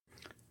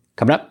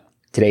Coming up,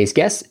 today's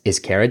guest is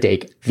Kara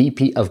Dake,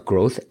 VP of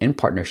Growth and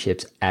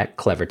Partnerships at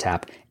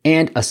CleverTap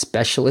and a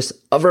specialist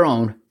of her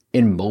own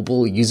in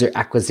mobile user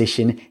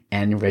acquisition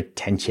and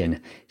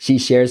retention. She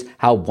shares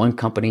how one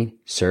company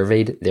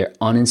surveyed their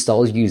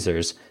uninstalled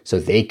users so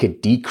they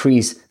could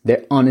decrease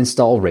their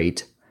uninstall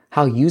rate,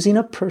 how using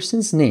a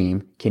person's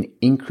name can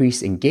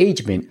increase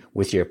engagement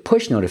with your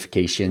push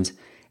notifications,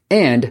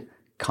 and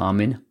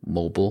common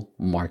mobile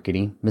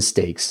marketing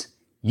mistakes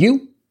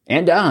you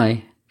and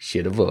I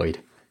should avoid.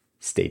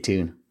 Stay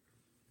tuned.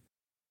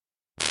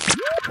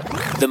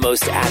 The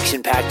most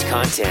action-packed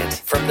content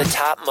from the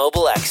top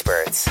mobile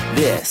experts.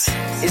 This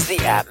is the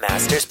App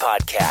Masters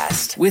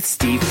Podcast with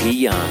Steve P.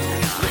 Young.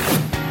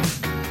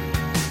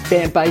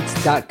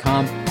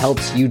 Fanbytes.com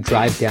helps you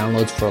drive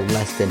downloads for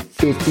less than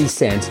 50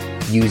 cents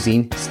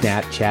using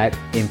Snapchat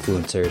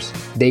influencers.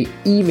 They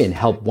even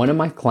help one of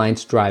my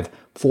clients drive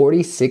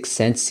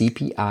 46-cent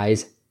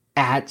CPIs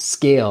at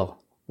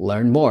scale.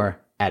 Learn more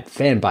at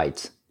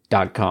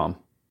fanbytes.com.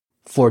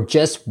 For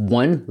just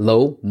one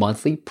low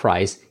monthly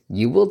price,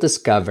 you will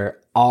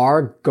discover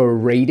our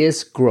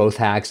greatest growth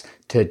hacks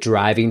to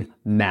driving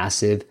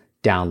massive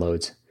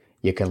downloads.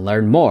 You can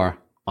learn more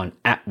on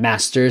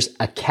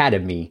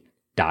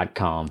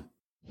appmastersacademy.com.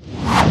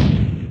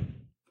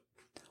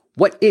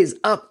 What is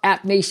up,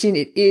 App Nation?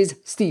 It is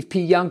Steve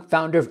P. Young,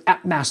 founder of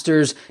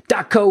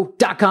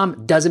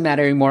appmasters.co.com. Doesn't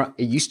matter anymore.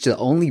 It used to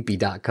only be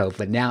 .co,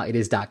 but now it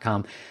is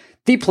 .com.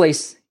 The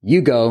place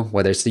you go,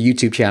 whether it's the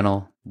YouTube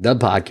channel, the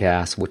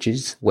podcast, which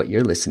is what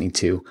you're listening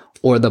to,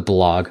 or the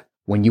blog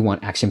when you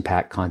want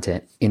action-packed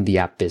content in the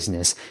app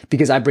business.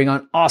 Because I bring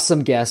on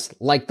awesome guests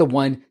like the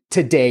one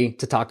today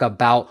to talk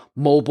about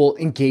mobile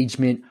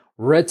engagement,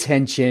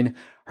 retention.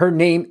 Her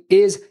name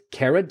is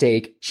Kara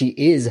Dake. She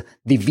is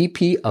the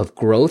VP of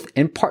Growth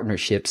and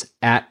Partnerships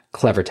at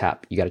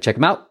CleverTap. You got to check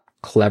them out,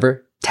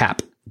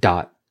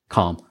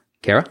 clevertap.com.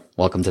 Kara,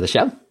 welcome to the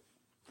show.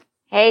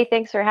 Hey,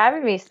 thanks for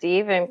having me,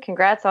 Steve, and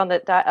congrats on the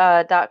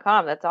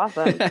 .com. That's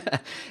awesome.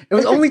 It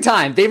was only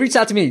time. They reached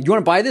out to me. Do you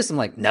want to buy this? I'm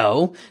like,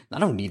 no, I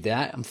don't need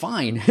that. I'm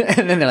fine.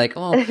 And then they're like,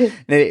 oh,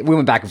 we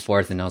went back and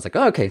forth, and I was like,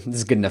 oh, okay, this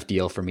is a good enough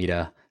deal for me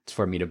to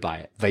buy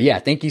it. But yeah,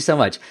 thank you so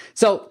much.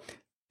 So,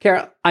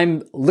 Kara,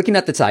 I'm looking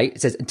at the site.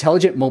 It says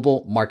Intelligent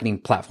Mobile Marketing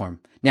Platform.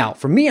 Now,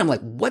 for me, I'm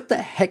like, what the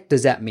heck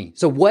does that mean?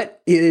 So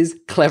what is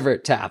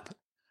CleverTap?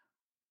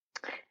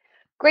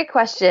 Great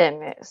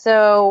question.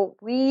 So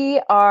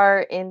we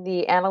are in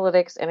the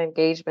analytics and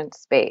engagement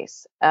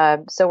space.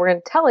 So we're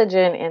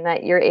intelligent in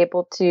that you're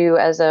able to,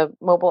 as a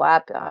mobile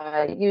app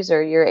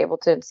user, you're able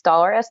to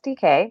install our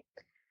SDK.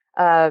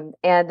 And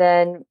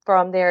then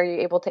from there, you're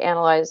able to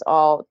analyze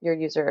all your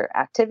user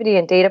activity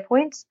and data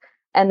points,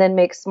 and then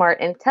make smart,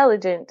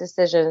 intelligent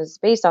decisions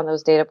based on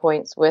those data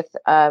points with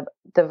the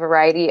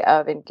variety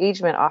of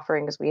engagement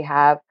offerings we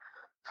have,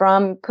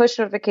 from push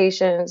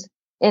notifications,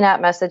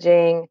 in-app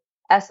messaging,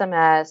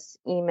 SMS,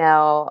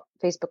 email,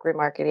 Facebook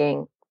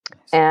remarketing,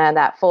 and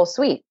that full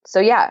suite. So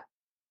yeah,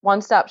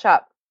 one-stop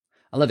shop.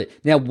 I love it.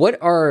 Now,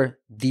 are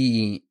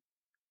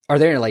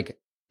there like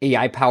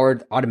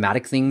AI-powered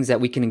automatic things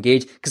that we can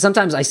engage? Because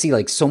sometimes I see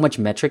like so much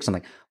metrics. I'm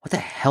like, what the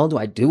hell do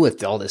I do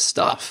with all this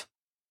stuff?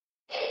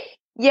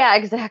 Yeah,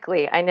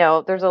 exactly. I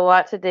know there's a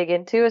lot to dig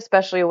into,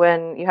 especially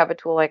when you have a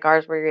tool like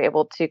ours where you're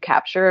able to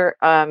capture,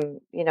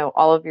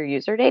 all of your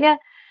user data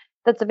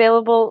that's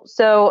available.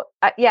 So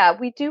yeah,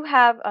 we do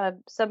have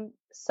some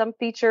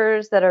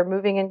features that are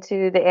moving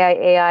into the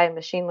AI and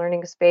machine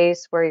learning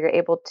space where you're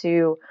able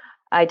to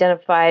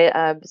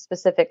identify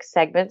specific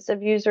segments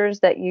of users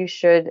that you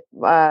should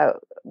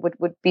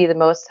would be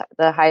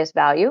the highest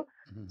value.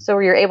 Mm-hmm. So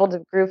you're able to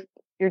group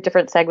your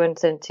different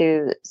segments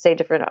into, say,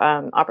 different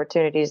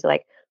opportunities,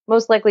 like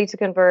most likely to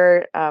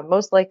convert,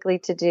 most likely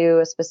to do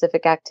a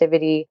specific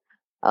activity,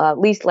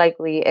 least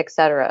likely,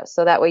 etc.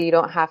 So that way you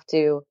don't have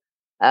to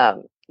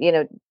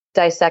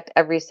dissect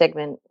every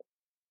segment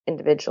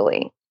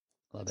individually.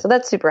 So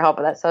that's super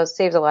helpful. That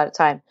saves a lot of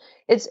time.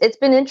 It's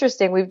been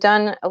interesting. We've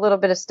done a little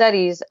bit of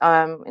studies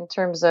in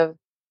terms of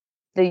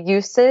the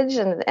usage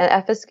and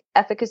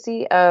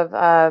efficacy of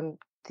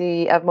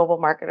mobile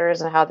marketers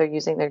and how they're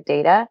using their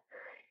data.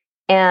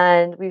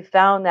 And we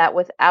found that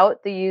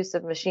without the use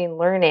of machine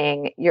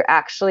learning, you're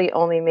actually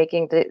only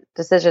making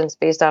decisions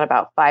based on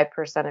about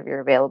 5% of your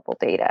available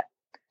data.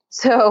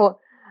 So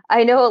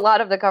I know a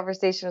lot of the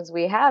conversations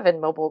we have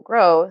in mobile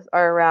growth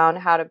are around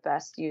how to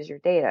best use your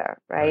data,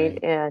 right?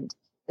 And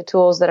the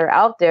tools that are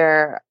out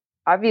there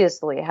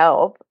obviously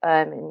help,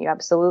 and you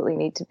absolutely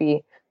need to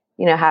be,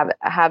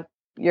 have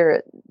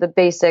the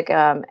basic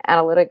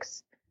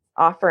analytics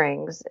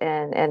offerings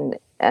and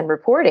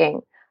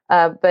reporting.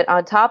 But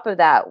on top of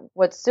that,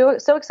 what's so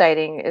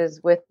exciting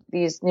is with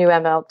these new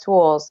ML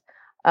tools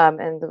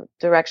and the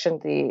direction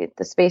the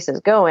space is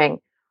going,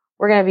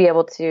 we're going to be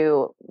able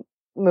to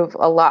move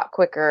a lot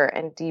quicker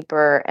and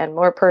deeper and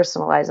more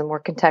personalized and more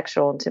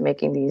contextual into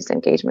making these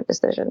engagement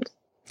decisions.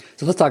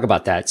 So let's talk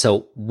about that.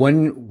 So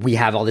when we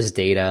have all this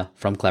data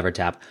from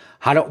CleverTap,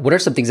 what are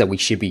some things that we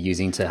should be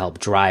using to help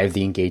drive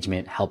the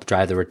engagement, help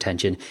drive the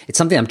retention? It's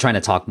something I'm trying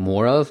to talk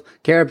more of,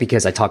 Kara,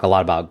 because I talk a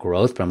lot about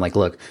growth, but I'm like,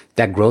 look,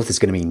 that growth is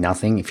going to mean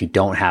nothing if you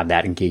don't have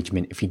that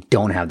engagement, if you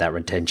don't have that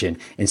retention.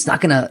 And it's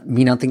not going to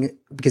mean nothing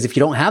because if you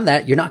don't have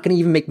that, you're not going to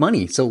even make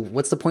money. So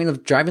what's the point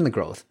of driving the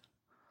growth?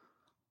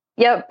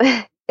 Yep.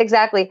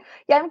 Exactly.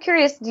 Yeah, I'm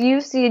curious. Do you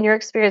see in your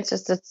experience,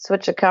 just to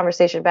switch the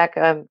conversation back,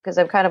 because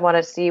I kind of want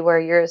to see where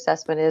your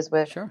assessment is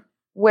with Sure.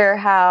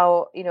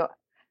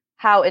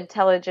 how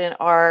intelligent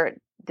are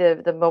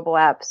the mobile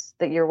apps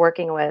that you're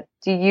working with?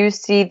 Do you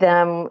see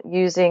them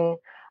using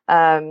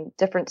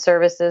different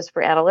services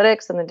for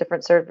analytics and then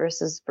different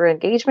services for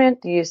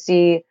engagement? Do you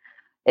see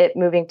it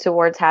moving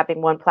towards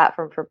having one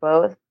platform for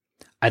both?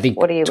 I think.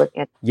 What are you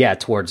looking at? Yeah,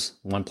 towards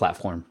one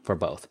platform for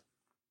both.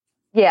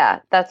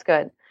 Yeah, that's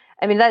good.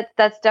 I mean,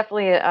 that's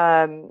definitely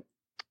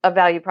a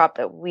value prop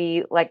that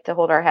we like to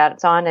hold our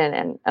hats on,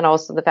 and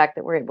also the fact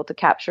that we're able to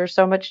capture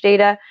so much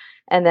data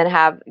and then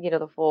have,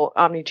 the full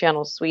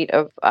omni-channel suite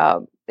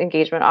of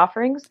engagement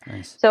offerings.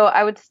 Nice. So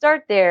I would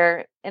start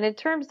there. And in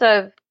terms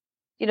of,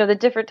 the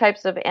different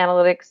types of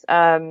analytics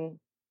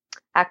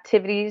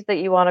activities that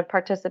you want to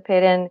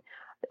participate in,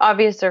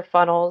 obvious are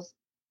funnels.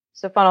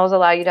 So funnels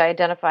allow you to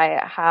identify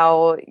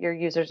how your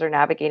users are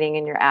navigating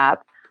in your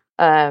app.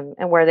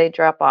 And where they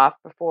drop off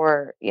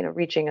before,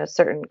 reaching a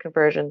certain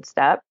conversion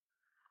step.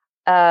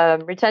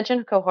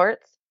 Retention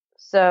cohorts.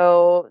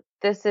 So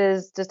this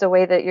is just a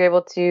way that you're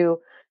able to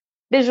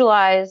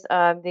visualize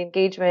the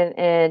engagement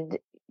and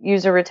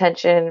user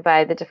retention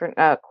by the different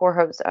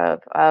cohorts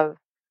of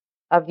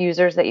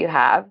users that you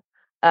have.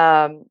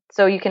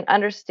 So you can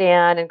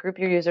understand and group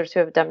your users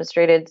who have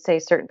demonstrated, say,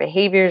 certain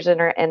behaviors in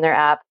their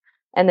app,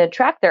 and then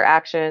track their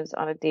actions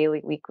on a daily,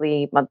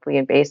 weekly,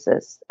 monthly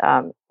basis,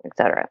 et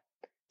cetera.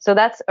 So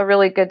that's a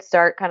really good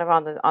start kind of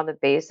on the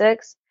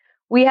basics.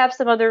 We have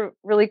some other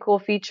really cool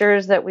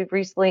features that we've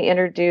recently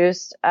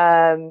introduced.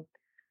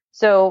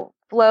 So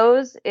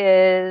Flows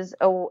is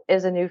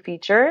a new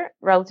feature,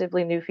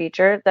 relatively new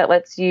feature that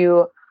lets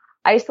you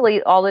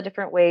isolate all the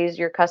different ways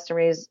your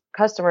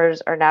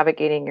customers are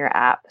navigating your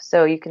app.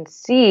 So you can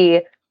see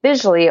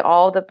visually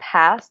all the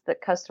paths that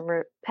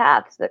customers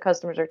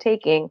are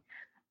taking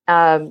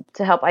to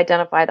help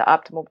identify the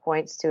optimal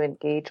points to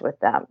engage with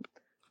them.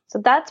 So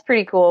that's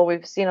pretty cool.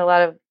 We've seen a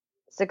lot of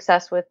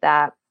success with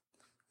that.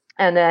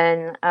 And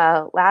then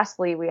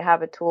lastly, we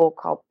have a tool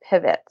called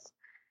Pivots.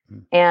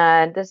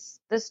 And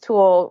this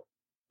tool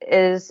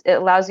it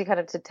allows you kind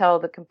of to tell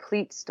the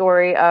complete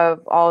story of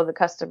all of the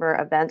customer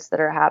events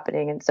that are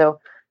happening. And so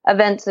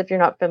events, if you're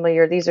not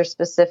familiar, these are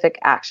specific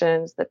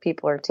actions that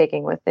people are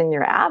taking within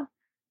your app.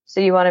 So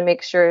you want to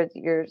make sure that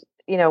you're,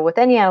 with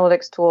any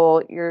analytics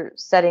tool, you're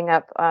setting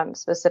up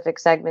specific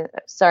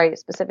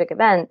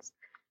events.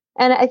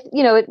 And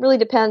it really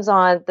depends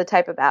on the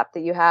type of app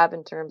that you have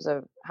in terms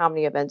of how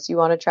many events you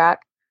want to track.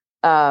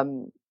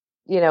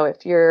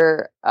 If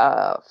you're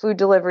a food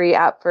delivery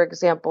app, for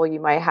example,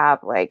 you might have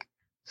like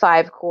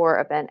 5 core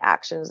event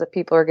actions that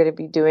people are going to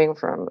be doing,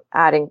 from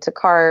adding to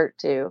cart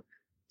to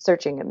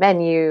searching a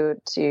menu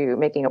to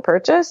making a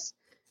purchase.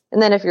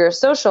 And then if you're a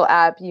social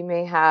app, you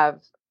may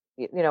have,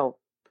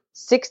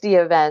 60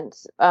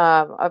 events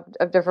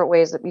of different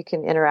ways that you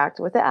can interact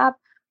with the app.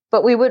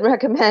 But we wouldn't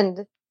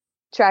recommend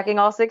tracking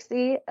all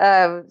 60.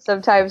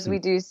 Sometimes we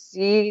do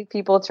see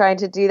people trying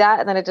to do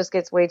that, and then it just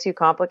gets way too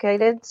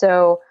complicated.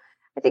 So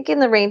I think in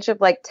the range of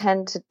like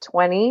 10 to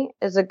 20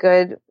 is a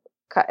good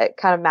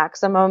kind of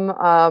maximum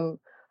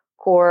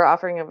core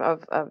offering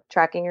of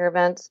tracking your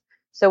events.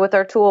 So with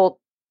our tool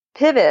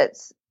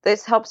Pivots,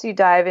 this helps you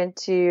dive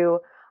into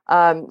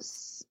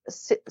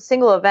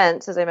single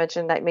events, as I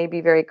mentioned, that may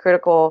be very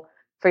critical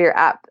for your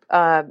app.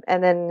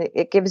 And then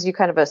it gives you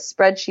kind of a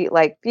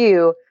spreadsheet-like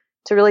view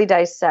to really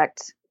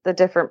dissect the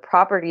different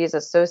properties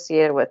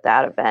associated with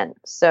that event.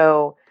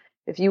 So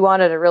if you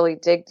wanted to really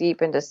dig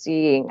deep into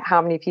seeing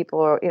how many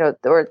people are,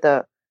 or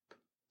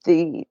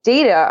the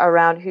data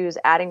around who's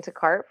adding to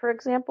cart, for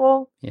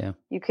example,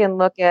 you can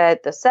look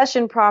at the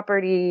session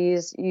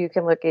properties, you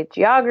can look at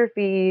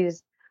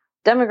geographies,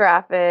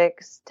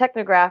 demographics,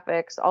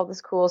 technographics, all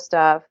this cool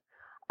stuff.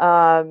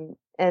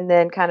 And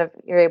then kind of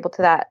you're able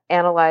to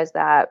analyze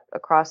that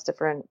across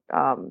different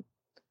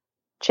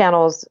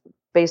channels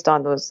based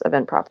on those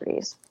event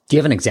properties. Do you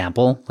have an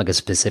example, like a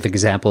specific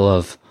example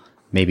of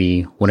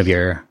maybe one of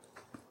the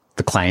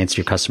clients,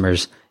 your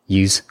customers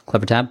use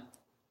CleverTap?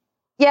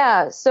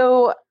 Yeah.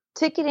 So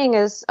ticketing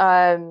is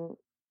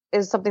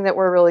something that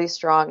we're really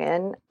strong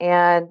in.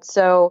 And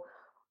so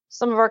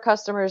some of our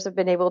customers have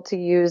been able to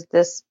use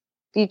this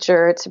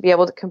feature to be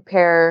able to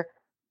compare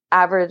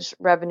average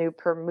revenue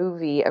per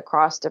movie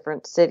across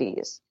different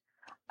cities.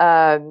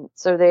 So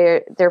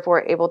they're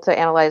therefore able to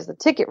analyze the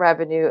ticket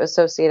revenue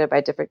associated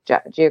by different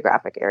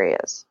geographic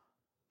areas.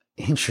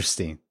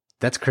 Interesting.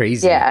 That's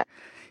crazy. Yeah.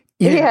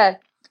 Yeah.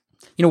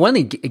 One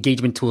of the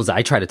engagement tools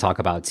I try to talk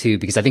about too,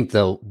 because I think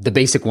the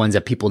basic ones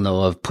that people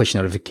know of, push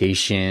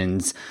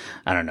notifications,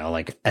 I don't know,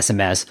 like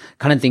SMS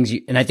kind of things.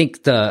 And I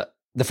think the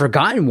the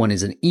forgotten one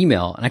is an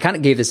email. And I kind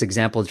of gave this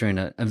example during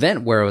an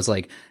event where it was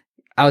like,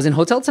 I was in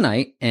Hotel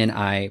Tonight and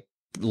I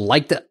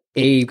liked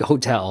a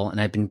hotel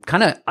and I've been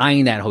kind of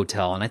eyeing that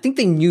hotel. And I think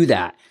they knew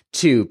that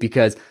too,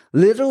 because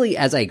literally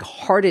as I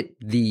tapped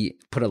the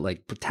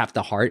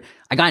heart,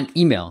 I got an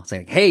email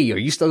saying, hey, are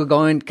you still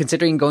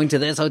considering going to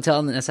this hotel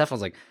in the SF? I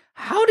was like,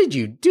 how did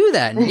you do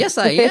that? And yes,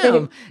 I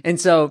am. And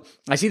so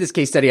I see this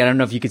case study. I don't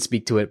know if you could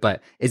speak to it,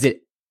 but is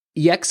it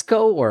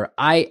EXCO or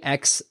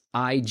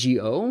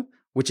IXIGO,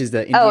 which is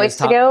the India's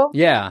Ixigo?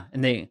 Yeah.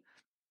 And you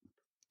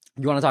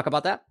want to talk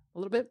about that a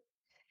little bit?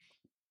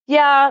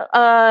 Yeah.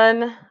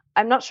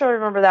 I'm not sure I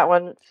remember that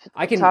one.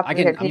 I'm looking at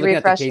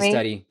the case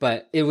study,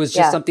 but it was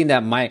just something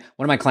that one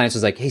of my clients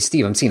was like, hey,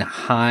 Steve, I'm seeing a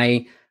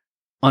high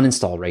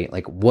uninstall rate.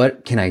 Like,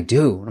 what can I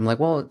do? And I'm like,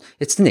 well,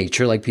 it's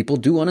nature. Like, people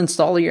do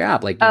uninstall your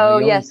app. Like,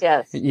 yes.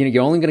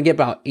 You're only going to get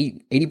about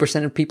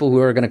 80% of people who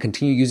are going to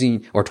continue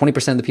using, or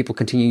 20% of the people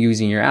continue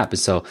using your app. And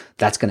so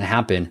that's going to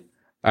happen.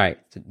 All right.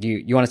 So do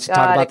you want to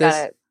talk about this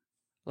a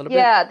little bit?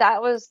 Yeah,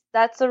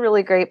 that's a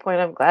really great point.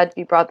 I'm glad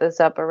you brought this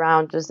up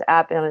around just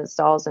app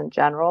uninstalls in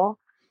general.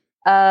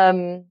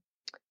 So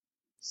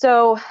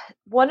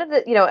one of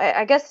the,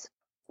 I guess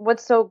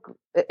what's so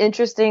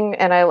interesting,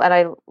 and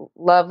I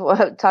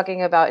love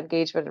talking about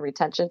engagement and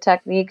retention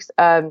techniques,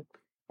 and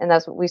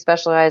that's what we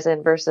specialize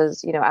in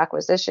versus,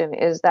 acquisition,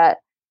 is that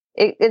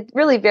it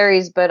really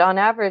varies, but on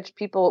average,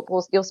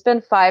 you'll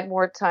spend 5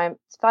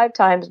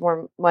 times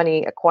more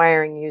money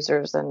acquiring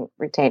users than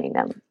retaining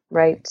them,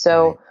 right?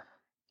 So,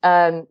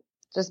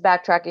 just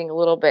backtracking a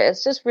little bit,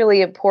 it's just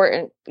really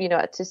important,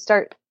 to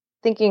start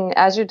thinking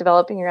as you're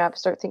developing your app,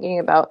 start thinking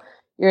about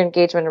your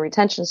engagement and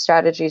retention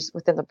strategies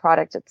within the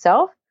product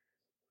itself.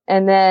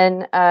 And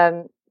then,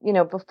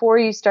 before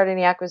you start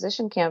any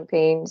acquisition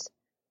campaigns,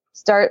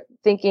 start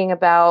thinking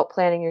about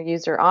planning your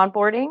user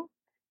onboarding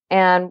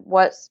and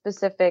what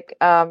specific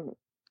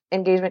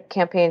engagement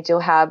campaigns you'll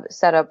have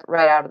set up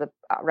right out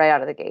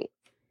of the gate.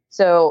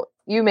 So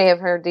you may have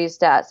heard these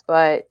stats,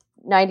 but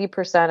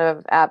 90%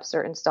 of apps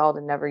are installed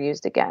and never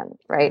used again,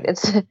 right?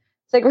 It's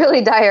like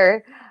really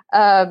dire.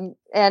 And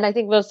I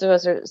think most of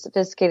us are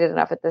sophisticated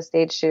enough at this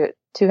stage to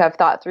have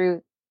thought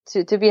through,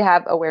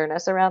 have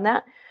awareness around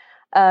that.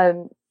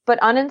 But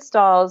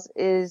uninstalls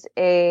is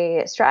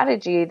a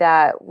strategy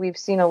that we've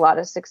seen a lot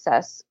of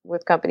success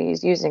with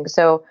companies using.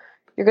 So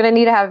you're going to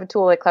need to have a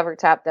tool like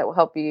CleverTap that will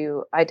help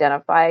you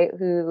identify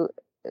who's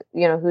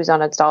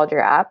uninstalled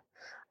your app.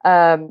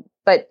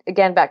 But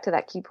again, back to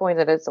that key point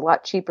that it's a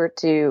lot cheaper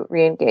to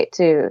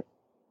retain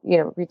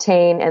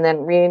and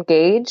then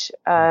re-engage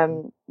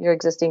your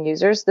existing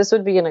users. This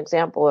would be an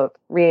example of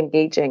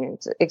re-engaging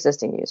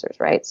existing users,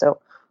 right? So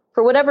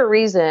for whatever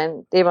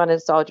reason, they've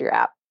uninstalled your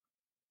app.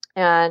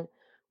 And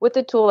with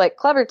a tool like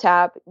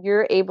CleverTap,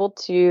 you're able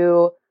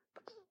to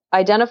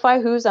identify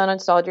who's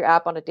uninstalled your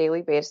app on a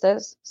daily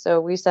basis.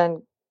 So we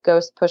send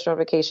ghost push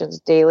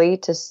notifications daily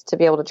to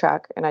be able to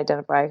track and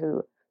identify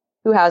who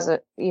has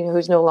it,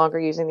 who's no longer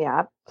using the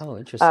app. Oh,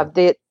 interesting.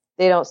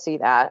 They don't see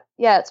that.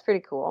 Yeah, it's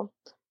pretty cool.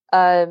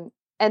 And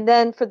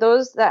then for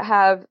those that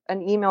have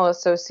an email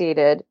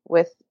associated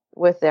with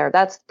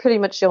that's pretty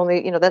much the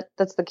only,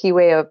 that's the key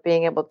way of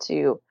being able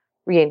to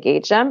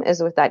re-engage them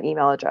is with that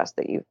email address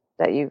that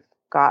you've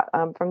got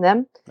from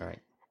them. All right.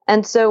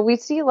 And so we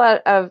see a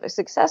lot of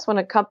success when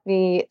a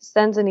company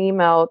sends an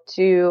email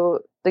to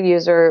the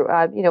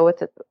user,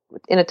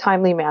 in a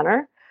timely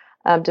manner,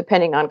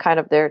 depending on kind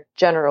of their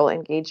general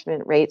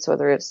engagement rates,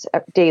 whether it's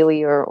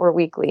daily or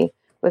weekly.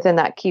 Within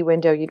that key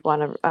window, you'd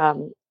want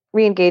to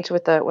re-engage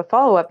with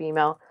follow-up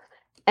email.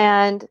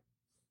 And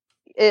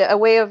a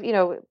way of,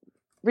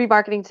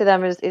 remarketing to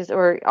them is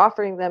or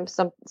offering them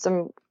some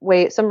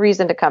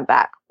reason to come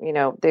back.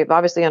 They've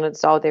obviously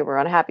uninstalled, they were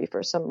unhappy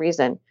for some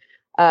reason.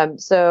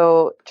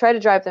 So try to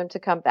drive them to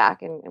come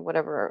back in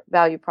whatever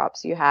value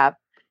props you have.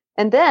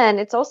 And then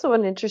it's also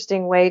an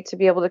interesting way to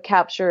be able to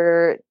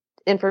capture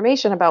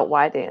information about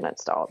why they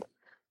uninstalled.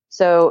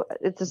 So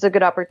it's a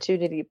good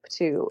opportunity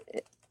to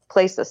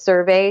place a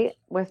survey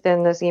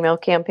within this email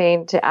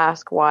campaign to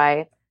ask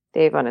why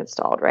they've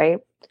uninstalled, right?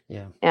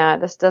 Yeah.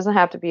 And this doesn't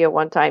have to be a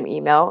one-time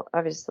email.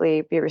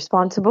 Obviously, be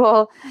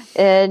responsible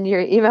in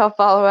your email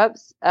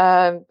follow-ups.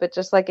 But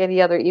just like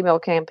any other email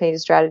campaign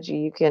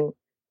strategy,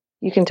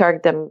 you can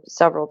target them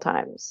several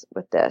times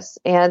with this.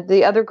 And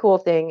the other cool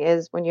thing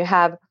is when you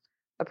have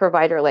a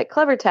provider like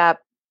CleverTap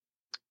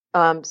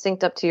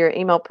synced up to your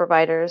email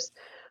providers,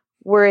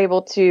 we're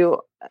able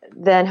to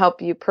then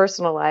help you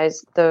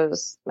personalize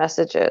those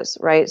messages,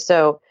 right?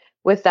 So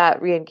with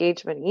that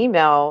re-engagement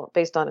email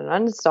based on an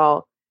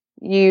uninstall,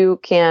 you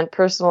can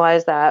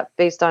personalize that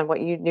based on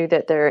what you knew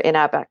that their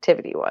in-app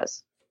activity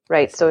was,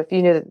 right? So if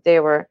you knew that they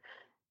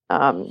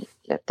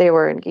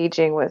were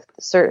engaging with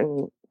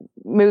certain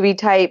movie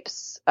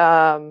types,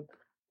 in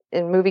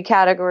movie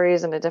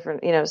categories and a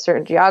different,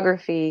 certain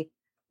geography,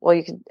 well,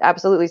 you can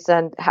absolutely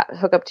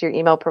hook up to your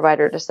email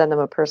provider to send them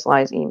a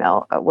personalized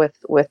email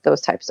with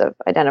those types of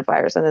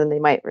identifiers. And then they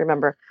might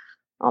remember,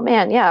 oh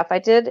man, yeah, if I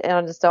did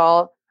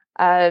uninstall,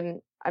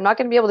 I'm not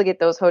going to be able to get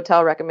those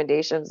hotel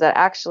recommendations that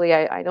actually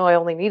I know I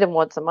only need them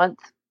once a month,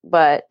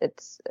 but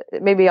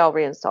maybe I'll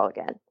reinstall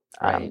again.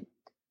 Right.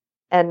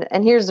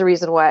 And here's the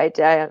reason why I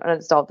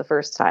uninstalled the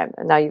first time,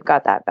 and now you've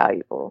got that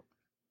valuable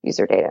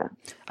user data.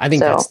 I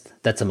think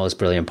that's the most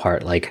brilliant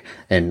part. Like,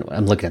 and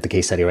I'm looking at the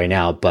case study right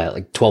now, but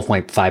like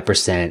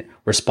 12.5%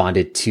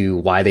 responded to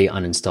why they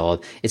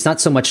uninstalled. It's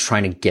not so much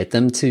trying to get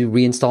them to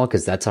reinstall,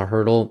 because that's a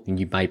hurdle and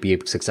you might be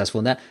successful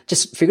in that.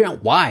 Just figure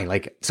out why,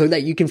 like, so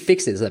that you can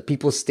fix it, so that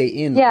people stay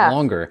in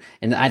longer.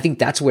 And I think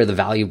that's where the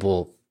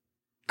valuable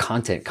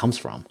content comes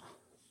from.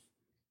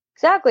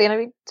 Exactly. And I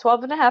mean,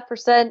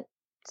 12.5%,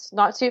 it's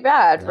not too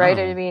bad, right?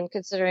 I mean,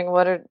 considering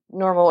what are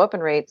normal open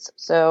rates.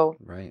 So,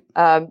 right.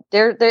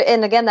 There,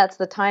 and again, that's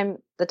the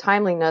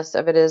timeliness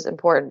of it is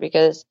important,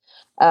 because,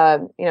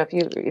 if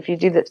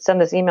you send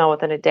this email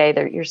within a day,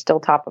 you're still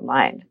top of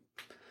mind.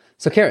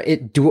 So, Kara,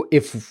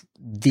 if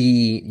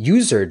the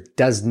user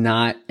does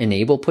not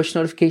enable push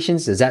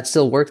notifications, does that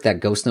still work?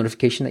 That ghost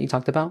notification that you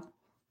talked about?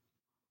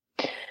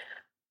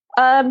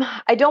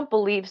 I don't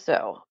believe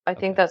so. I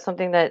think that's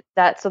something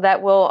so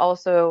that will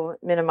also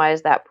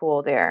minimize that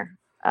pool there.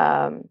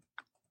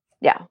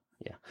 Yeah.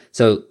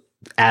 So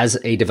as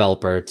a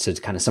developer, to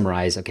kind of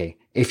summarize, okay,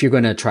 if you're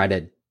going to try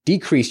to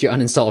decrease your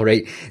uninstall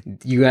rate,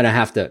 you're going to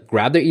have to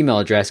grab their email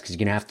address, because you're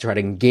going to have to try to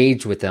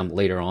engage with them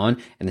later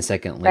on. And then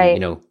secondly,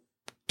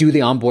 do the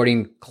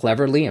onboarding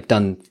cleverly. I've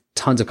done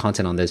tons of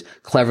content on this,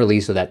 cleverly,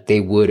 so that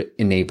they would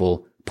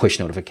enable push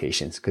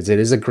notifications, because it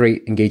is a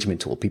great engagement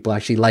tool. People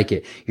actually like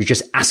it. You're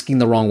just asking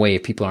the wrong way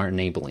if people aren't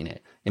enabling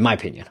it, in my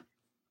opinion.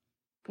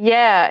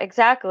 Yeah,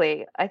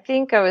 exactly. I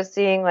think I was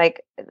seeing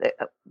like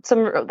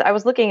I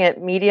was looking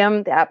at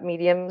Medium, the app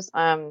Medium's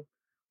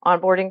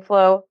onboarding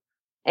flow,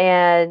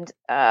 and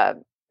there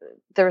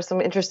were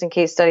some interesting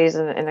case studies,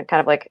 and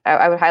kind of like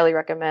I would highly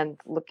recommend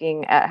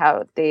looking at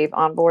how they've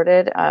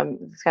onboarded.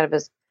 It's kind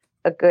of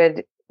a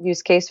good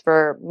use case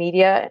for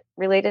media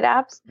related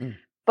apps.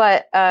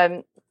 But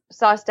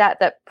saw a stat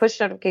that push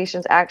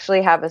notifications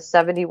actually have a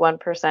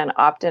 71%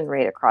 opt-in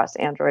rate across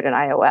Android and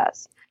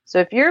iOS. So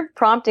if you're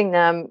prompting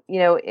them,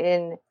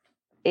 in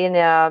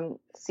a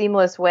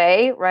seamless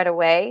way right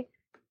away,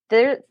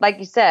 they're, like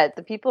you said,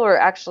 the people are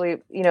actually,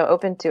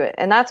 open to it.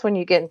 And that's when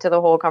you get into the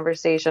whole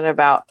conversation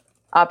about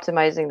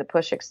optimizing the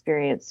push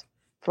experience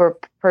for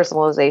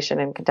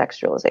personalization and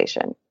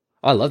contextualization.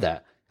 Oh, I love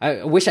that.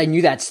 I wish I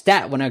knew that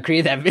stat when I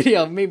created that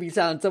video. It made me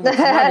sound so much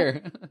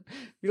smarter.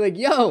 You're like,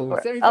 yo,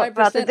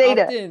 75%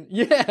 opt-in.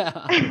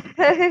 Yeah.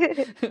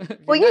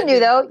 Well, you knew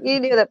though. You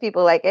knew that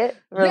people like it.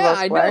 Yeah,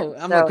 I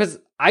know. Because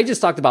I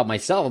just talked about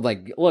myself.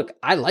 Like, look,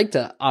 I like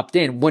to opt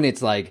in when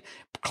it's like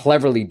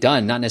cleverly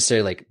done, not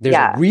necessarily like there's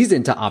a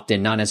reason to opt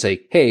in, not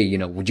necessarily, hey,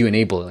 would you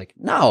enable it? Like,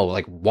 no,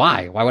 like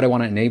why? Why would I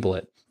want to enable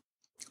it?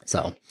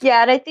 So.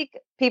 Yeah, and I think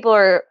people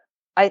are,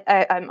 I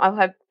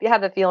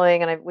have a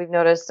feeling, and we've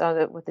noticed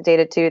with the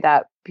data too,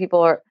 that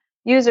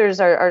users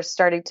are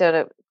starting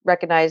to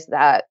recognize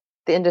that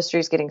the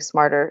industry is getting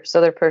smarter, so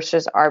their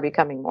pushes are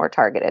becoming more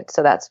targeted.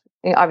 So that's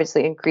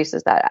obviously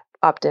increases that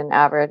opt-in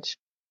average.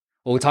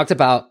 Well, we talked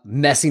about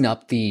messing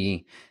up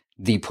the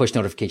push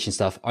notification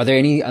stuff. Are there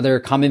any other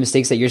common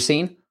mistakes that you're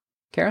seeing,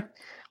 Kara?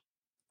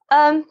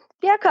 Yeah,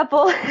 a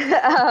couple.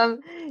 I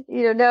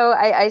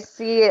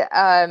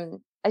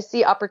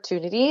see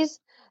opportunities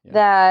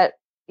that.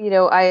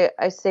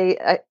 I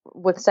say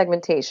with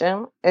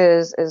segmentation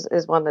is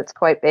one that's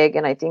quite big.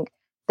 And I think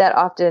that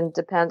often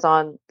depends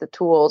on the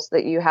tools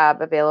that you have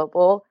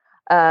available.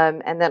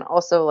 And then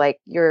also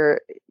like your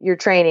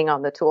training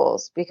on the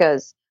tools,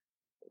 because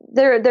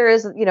there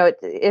is,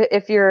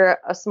 if you're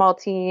a small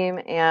team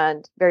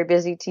and very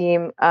busy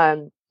team,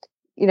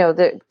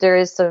 there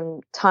is some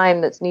time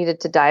that's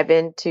needed to dive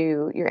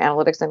into your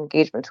analytics and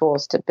engagement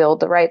tools to build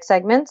the right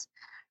segments.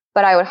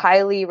 But I would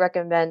highly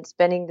recommend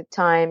spending the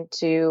time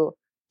to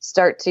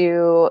start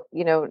to,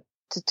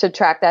 to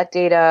track that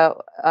data,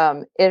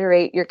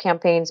 iterate your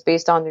campaigns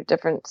based on your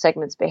different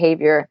segments'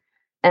 behavior,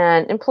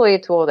 and employ a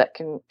tool that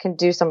can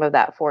do some of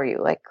that for you,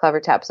 like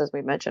CleverTaps, as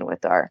we mentioned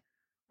with our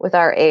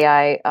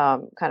AI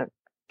kind of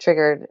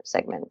triggered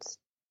segments.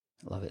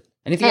 I love it.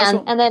 Anything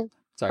else? And then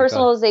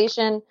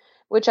personalization,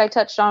 which I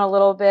touched on a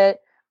little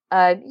bit.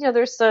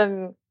 There's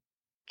some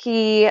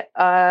key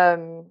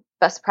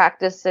best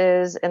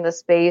practices in the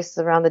space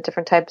around the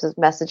different types of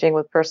messaging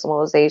with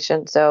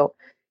personalization. So,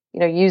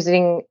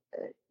 using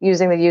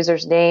the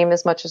user's name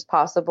as much as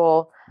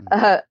possible.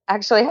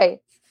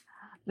 Actually,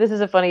 this is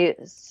a funny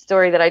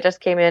story that I just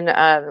came in.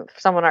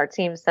 Someone on our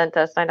team sent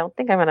us. I don't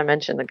think I'm going to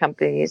mention the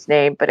company's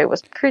name, but it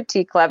was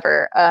pretty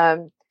clever.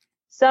 A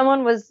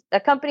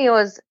company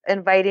was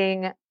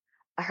inviting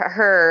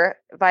her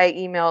via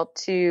email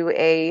to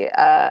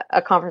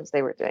a conference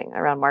they were doing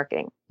around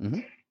marketing.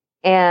 Mm-hmm.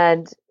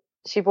 And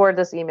she forwarded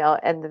this email,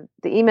 and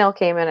the email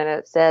came in and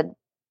it said,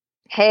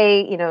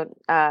 hey,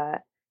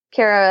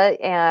 Kara,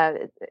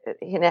 and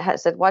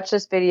said, watch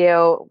this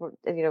video.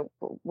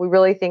 We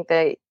really think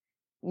that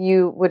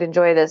you would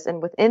enjoy this.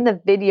 And within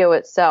the video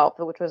itself,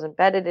 which was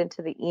embedded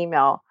into the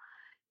email,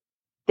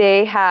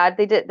 they had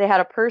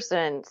a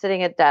person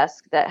sitting at a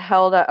desk that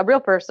held a real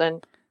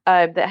person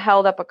that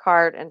held up a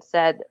card and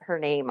said her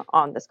name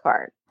on this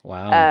card.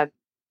 Wow.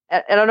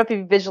 I don't know if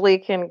you visually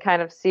can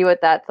kind of see what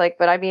that's like,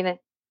 but I mean,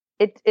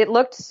 it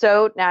looked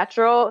so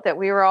natural that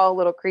we were all a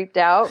little creeped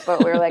out,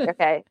 but we were like,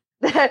 okay.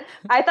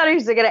 I thought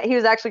he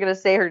was actually gonna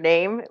say her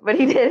name, but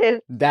he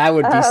didn't. That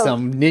would be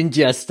some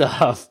ninja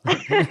stuff.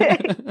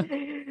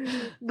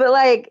 But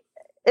like,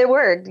 it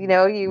worked. You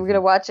know, you were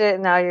gonna watch it,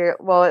 and now you're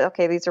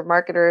okay. These are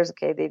marketers.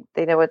 Okay,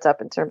 they know what's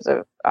up in terms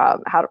of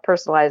how to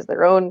personalize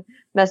their own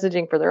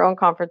messaging for their own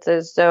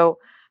conferences. So,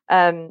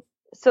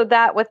 so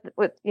that with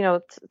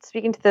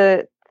speaking to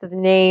the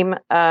name,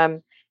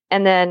 and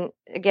then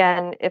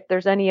again, if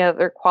there's any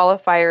other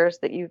qualifiers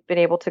that you've been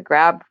able to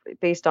grab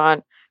based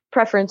on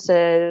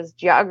preferences,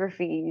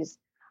 geographies,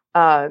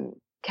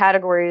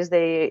 categories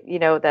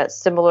that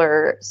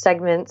similar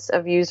segments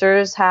of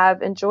users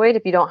have enjoyed.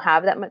 If you don't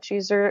have that much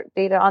user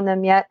data on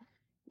them yet,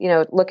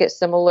 look at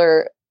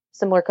similar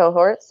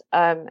cohorts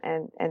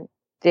and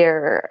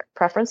their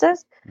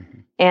preferences.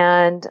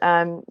 And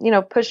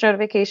push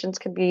notifications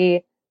can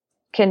be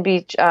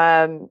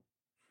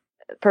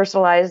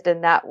personalized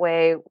in that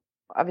way.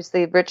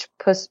 Obviously, rich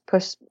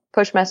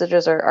push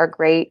messages are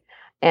great,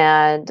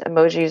 and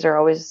emojis are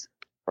always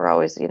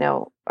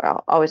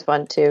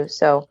fun too.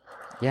 So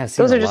yeah,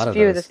 those are just a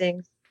few of the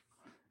things.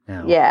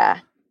 Now, yeah,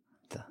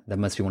 that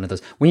must be one of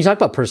those. When you talk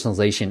about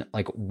personalization,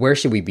 like where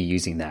should we be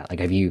using that? Like,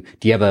 do you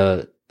have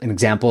an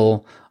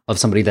example of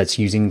somebody that's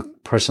using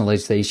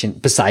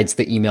personalization besides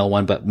the email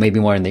one, but maybe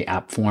more in the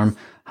app form,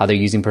 how they're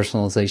using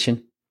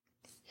personalization?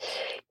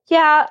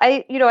 Yeah,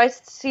 I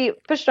see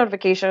push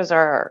notifications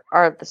are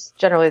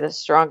generally the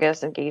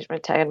strongest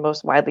engagement and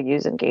most widely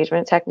used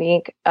engagement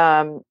technique.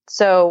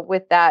 So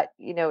with that,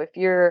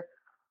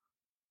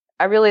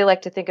 I really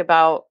like to think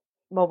about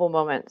mobile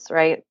moments,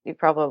 right? You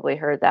probably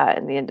heard that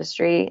in the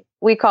industry.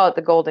 We call it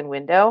the golden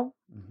window.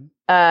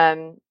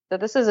 So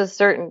this is a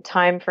certain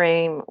time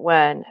frame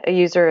when a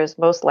user is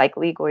most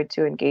likely going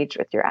to engage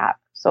with your app.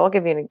 So I'll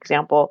give you an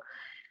example.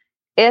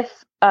 If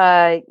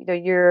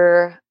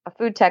you're a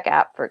food tech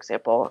app, for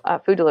example, a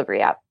food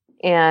delivery app,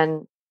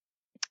 and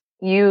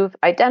you've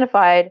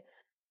identified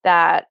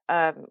that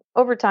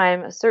over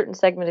time a certain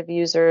segment of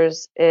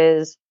users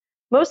is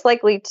most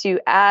likely to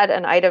add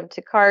an item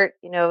to cart.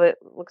 It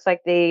looks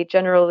like they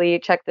generally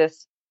check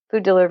this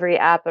food delivery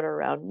app at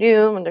around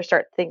noon when they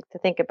start to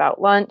think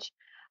about lunch.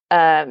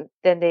 Then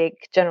they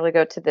generally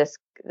go to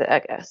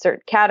a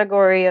certain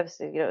category of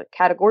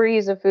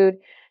categories of food,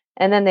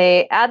 and then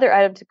they add their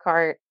item to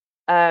cart.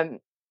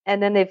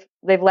 And then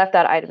they've left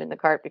that item in the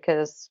cart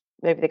because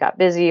maybe they got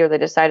busy or they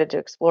decided to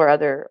explore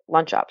other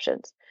lunch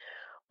options.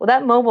 Well,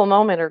 that mobile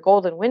moment or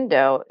golden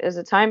window is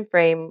a time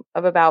frame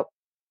of it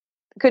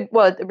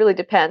really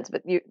depends,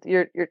 but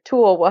your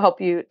tool will help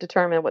you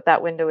determine what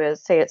that window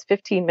is. Say it's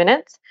 15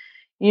 minutes.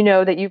 You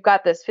know that you've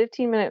got this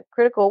 15-minute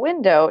critical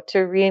window to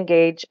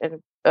re-engage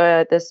and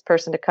this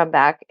person to come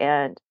back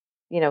and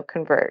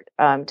convert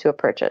to a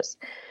purchase.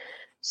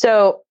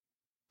 So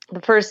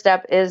the first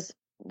step is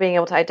being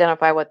able to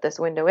identify what this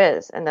window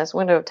is. And this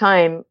window of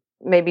time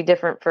may be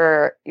different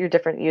for your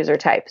different user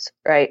types,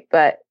 right?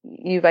 But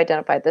you've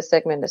identified this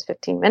segment as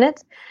 15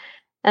 minutes.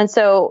 And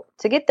so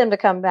to get them to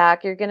come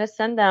back, you're going to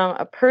send them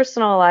a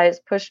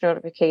personalized push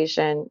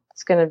notification.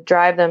 It's going to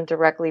drive them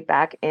directly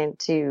back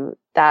into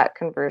that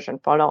conversion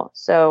funnel.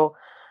 So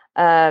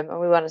we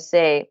want to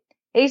say,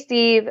 hey,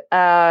 Steve,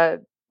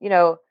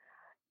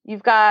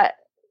 you've got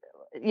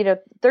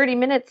 30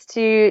 minutes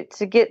to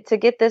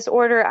get this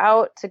order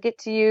out to get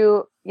to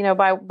you,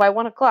 by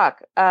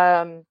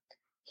 1:00.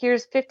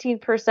 Here's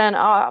 15%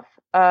 off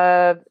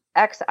of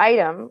X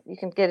item. You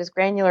can get as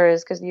granular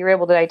as because you're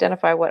able to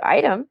identify what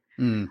item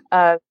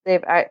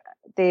they've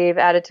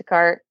added to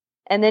cart,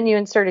 and then you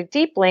insert a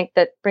deep link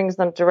that brings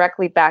them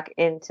directly back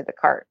into the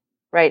cart,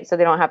 right? So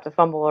they don't have to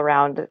fumble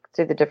around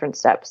through the different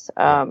steps.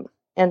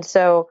 And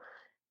so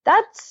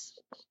that's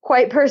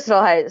quite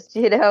personalized,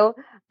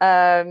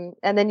 and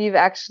then you've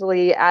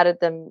actually added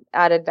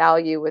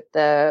value with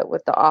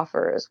the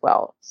offer as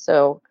well.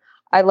 So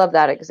I love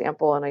that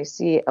example, and I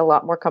see a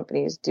lot more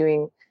companies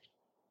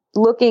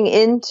looking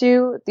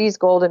into these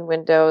golden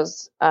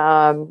windows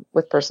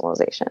with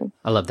personalization.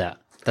 I love that.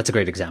 That's a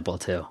great example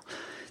too.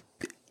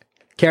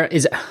 Kara,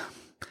 is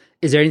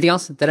there anything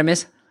else that I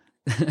missed?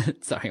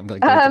 Sorry, I'm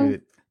going through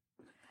it.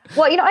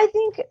 Well, I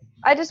think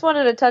I just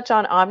wanted to touch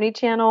on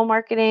omni-channel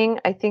marketing.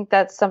 I think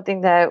that's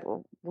something that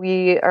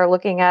we are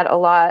looking at a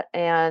lot,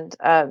 and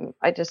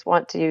I just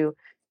want to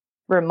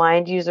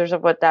remind users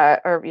of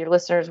or your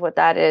listeners what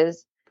that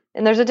is.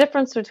 And there's a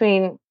difference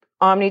between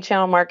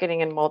omni-channel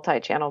marketing and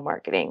multi-channel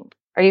marketing.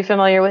 Are you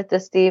familiar with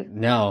this, Steve?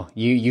 No,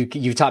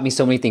 you taught me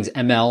so many things.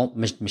 ML,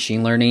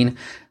 machine learning,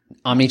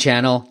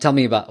 omni-channel. Tell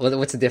me about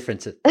what's the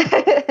difference.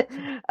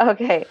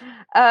 Okay.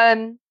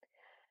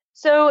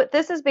 So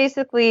this is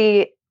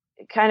basically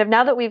kind of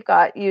now that we've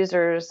got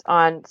users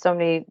on so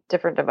many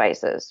different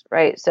devices,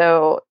 right?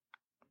 So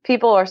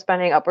people are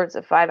spending upwards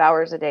of 5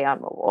 hours a day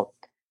on mobile.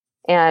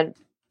 And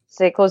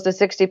say close to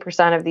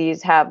 60% of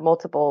these have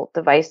multiple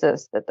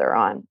devices that they're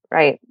on,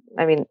 right?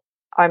 I mean,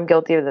 I'm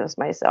guilty of this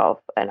myself.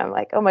 And I'm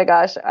like, oh my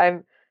gosh,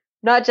 I'm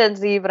not Gen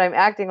Z, but I'm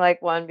acting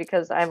like one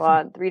because I'm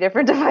on 3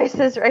 different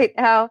devices right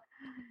now.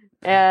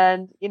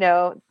 And,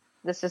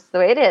 that's just the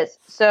way it is.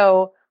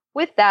 So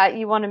with that,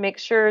 you want to make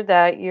sure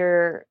that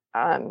your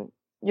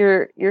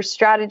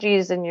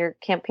strategies and your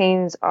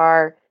campaigns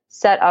are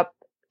set up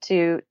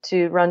to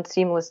run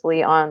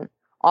seamlessly on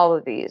all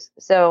of these.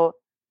 So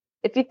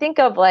if you think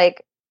of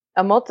like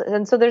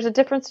and so there's a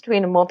difference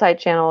between a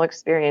multi-channel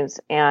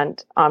experience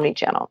and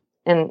omni-channel.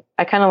 And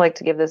I kind of like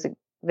to give this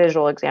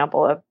visual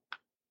example of,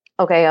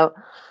 okay,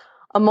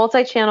 a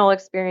multi-channel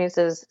experience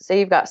is,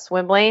 say you've got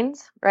swim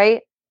lanes,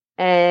 right?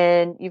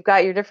 And you've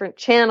got your different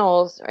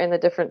channels in the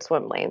different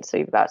swim lanes. So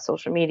you've got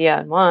social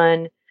media in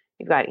one,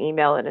 you've got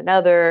email in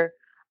another,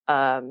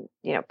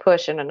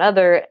 push in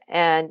another,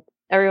 and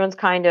everyone's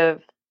kind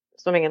of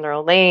swimming in their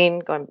own lane,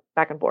 going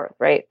back and forth,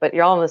 right? But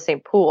you're all in the same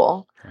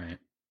pool. Right.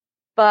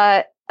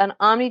 But an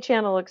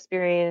omni-channel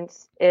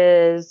experience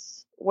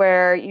is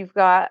where you've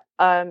got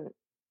the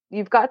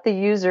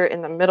user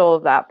in the middle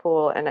of that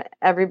pool, and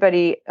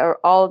everybody, or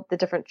all the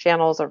different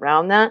channels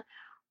around that,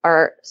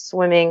 are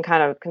swimming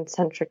kind of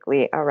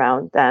concentrically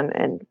around them,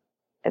 and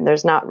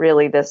there's not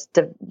really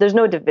there's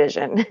no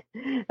division.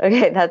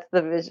 Okay, that's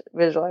the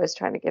visual I was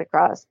trying to get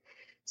across.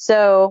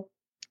 So,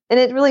 and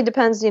it really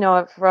depends,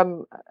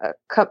 from a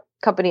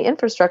company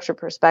infrastructure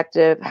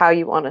perspective, how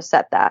you want to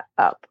set that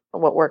up,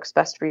 what works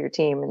best for your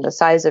team and the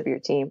size of your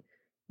team.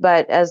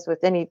 But as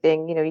with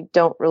anything, you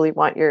don't really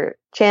want your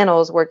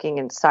channels working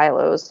in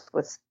silos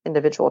with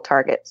individual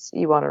targets.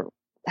 You want to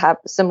have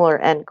similar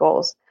end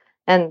goals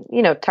and,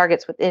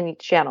 targets within each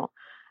channel.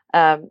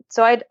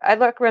 So I'd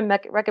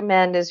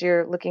recommend as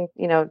you're looking,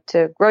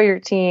 to grow your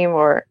team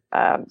or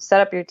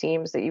set up your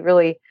teams, that you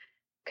really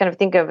kind of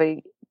think of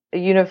a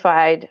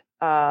unified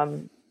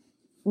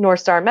North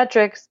Star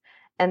metrics,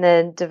 and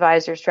then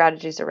devise your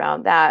strategies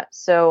around that.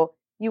 So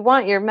you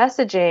want your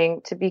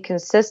messaging to be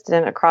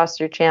consistent across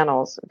your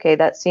channels. Okay,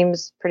 that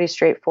seems pretty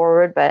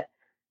straightforward, but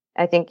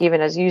I think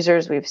even as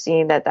users, we've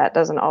seen that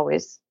isn't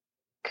always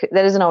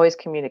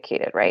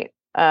communicated, right?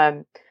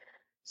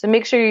 So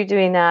make sure you're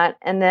doing that,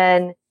 and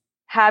then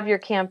have your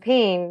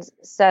campaigns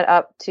set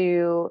up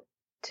to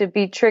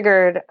be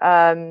triggered.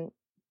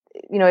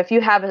 If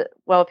you have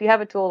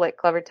a tool like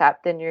CleverTap,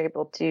 then you're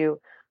able to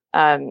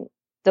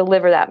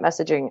deliver that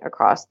messaging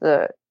across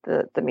the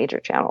major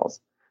channels.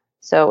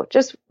 So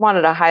just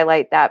wanted to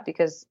highlight that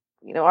because,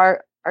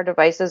 our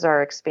devices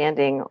are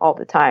expanding all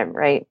the time,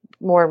 right?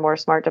 More and more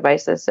smart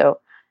devices. So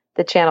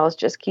the channels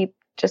just keep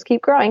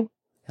growing.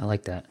 I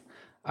like that.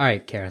 All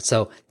right, Kara.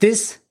 So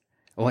it's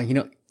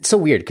so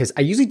weird because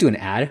I usually do an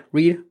ad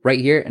read right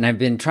here, and I've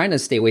been trying to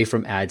stay away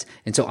from ads.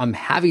 And so I'm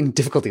having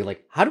difficulty,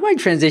 like, how do I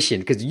transition?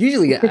 Because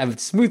usually I have a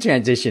smooth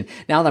transition.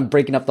 Now I'm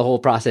breaking up the whole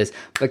process.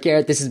 But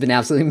Kara, this has been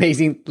absolutely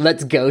amazing.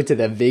 Let's go to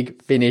the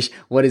big finish.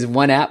 What is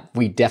one app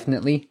we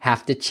definitely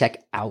have to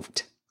check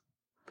out?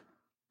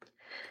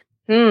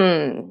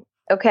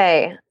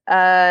 Okay.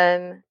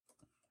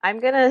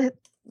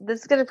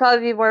 This is going to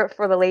probably be more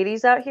for the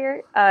ladies out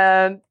here.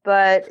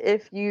 But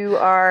if you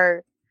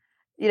are,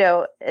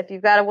 if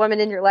you've got a woman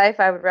in your life,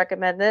 I would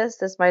recommend this.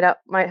 This might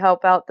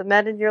help out the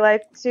men in your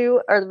life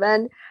too, or the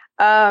men.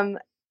 I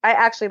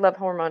actually love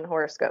Hormone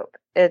Horoscope.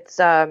 It's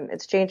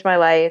changed my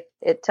life.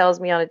 It tells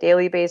me on a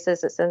daily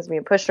basis. It sends me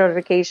a push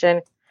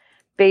notification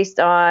based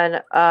on,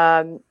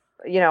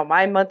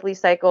 my monthly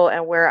cycle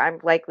and where I'm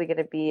likely going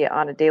to be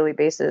on a daily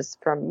basis,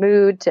 from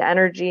mood to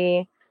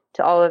energy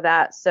to all of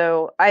that.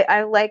 So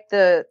I like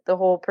the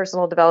whole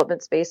personal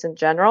development space in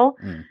general,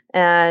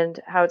 and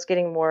how it's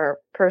getting more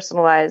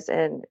personalized.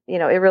 And,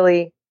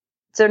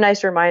 it's a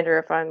nice reminder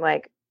if I'm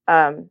like,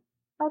 oh,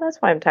 that's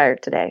why I'm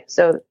tired today.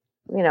 So,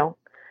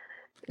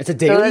 it's a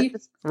daily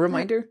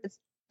reminder.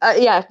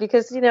 Yeah,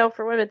 because,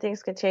 for women,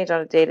 things can change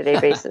on a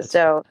day-to-day basis.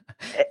 So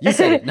you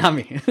said it, not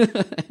me.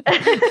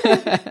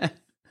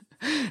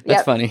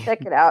 That's funny.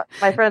 Check it out.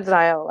 My friends and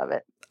I all love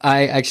it.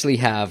 I actually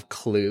have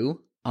Clue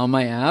on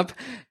my app,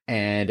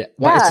 and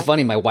it's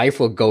funny. My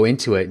wife will go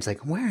into it and it's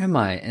like, where am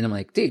I? And I'm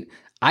like, dude,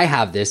 I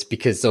have this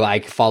so I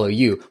can follow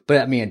you.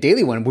 But I mean, a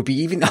daily one would be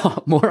even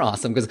more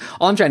awesome, because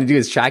all I'm trying to do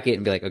is track it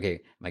and be like, okay,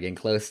 am I getting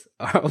close?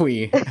 Are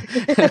we, do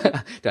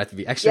I have to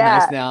be extra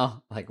nice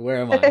now? Like,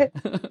 where am I?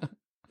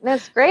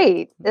 That's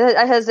great.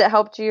 Has it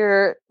helped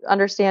your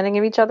understanding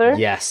of each other?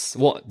 Yes.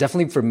 Well,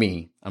 definitely for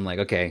me, I'm like,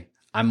 okay,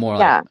 I'm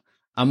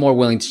more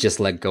willing to just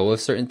let go of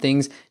certain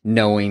things,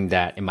 knowing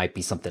that it might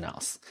be something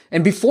else.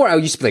 And before, I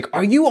used to be like,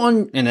 are you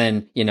on? And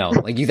then,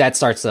 that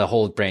starts a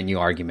whole brand new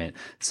argument.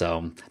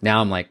 So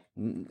now I'm like,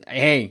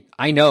 hey,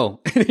 I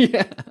know.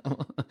 Yeah.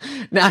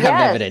 Now I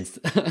have evidence.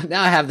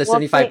 Now I have the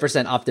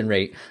 75% opt-in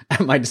rate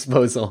at my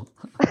disposal.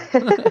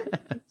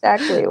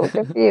 Exactly. Well,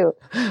 good for you.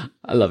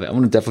 I love it. I'm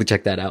going to definitely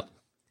check that out.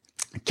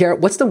 Kara,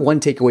 what's the one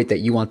takeaway that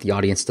you want the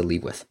audience to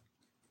leave with?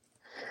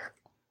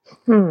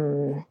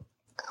 One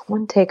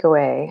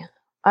takeaway.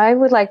 I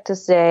would like to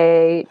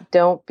say,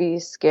 don't be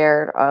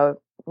scared of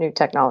new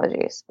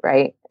technologies,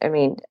 right? I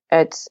mean,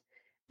 it's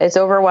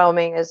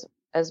overwhelming as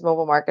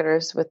mobile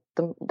marketers with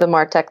the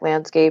MarTech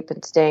landscape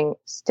and staying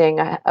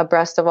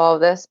abreast of all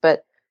of this.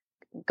 But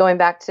going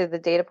back to the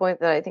data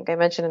point that I think I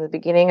mentioned in the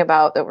beginning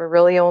about that we're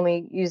really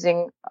only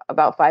using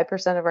about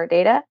 5% of our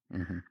data.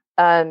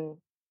 Mm-hmm.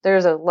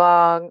 There's a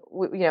long,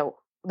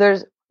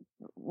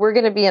 we're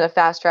going to be in a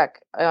fast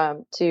track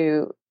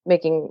to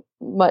making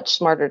much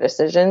smarter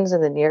decisions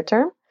in the near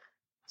term.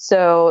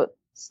 So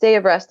stay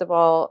abreast of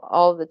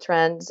all of the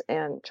trends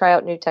and try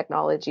out new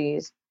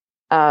technologies.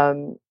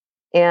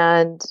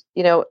 And,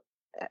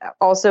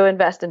 also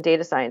invest in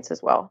data science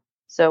as well.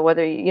 So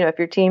whether, if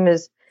your team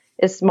is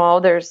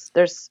small,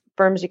 there's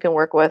firms you can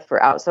work with for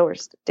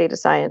outsourced data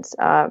science,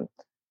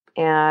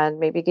 and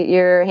maybe get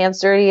your hands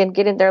dirty and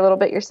get in there a little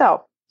bit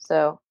yourself.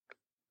 So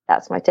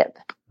that's my tip.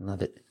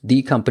 Love it.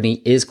 The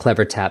company is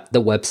CleverTap.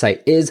 The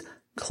website is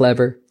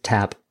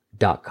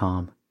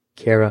clevertap.com.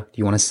 Kara, do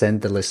you want to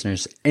send the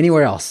listeners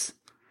anywhere else?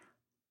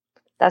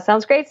 That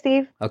sounds great,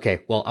 Steve.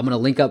 Okay. Well, I'm going to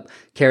link up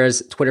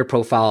Kara's Twitter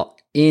profile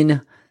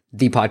in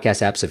the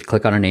podcast app. So if you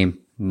click on her name,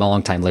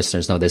 long-time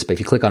listeners know this, but if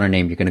you click on her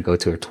name, you're going to go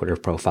to her Twitter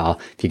profile.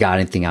 If you got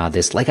anything out of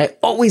this, like I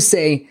always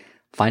say,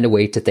 find a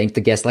way to thank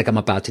the guest like I'm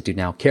about to do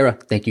now. Kara,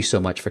 thank you so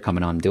much for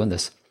coming on and doing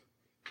this.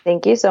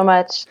 Thank you so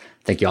much.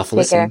 Thank you all for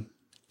listening. Care.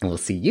 And we'll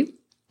see you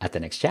at the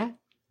next chat.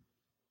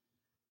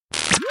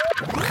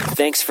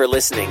 Thanks for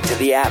listening to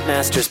the App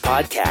Masters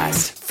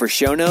podcast. For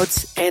show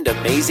notes and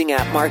amazing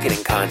app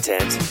marketing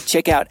content,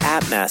 check out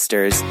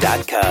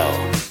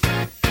appmasters.co.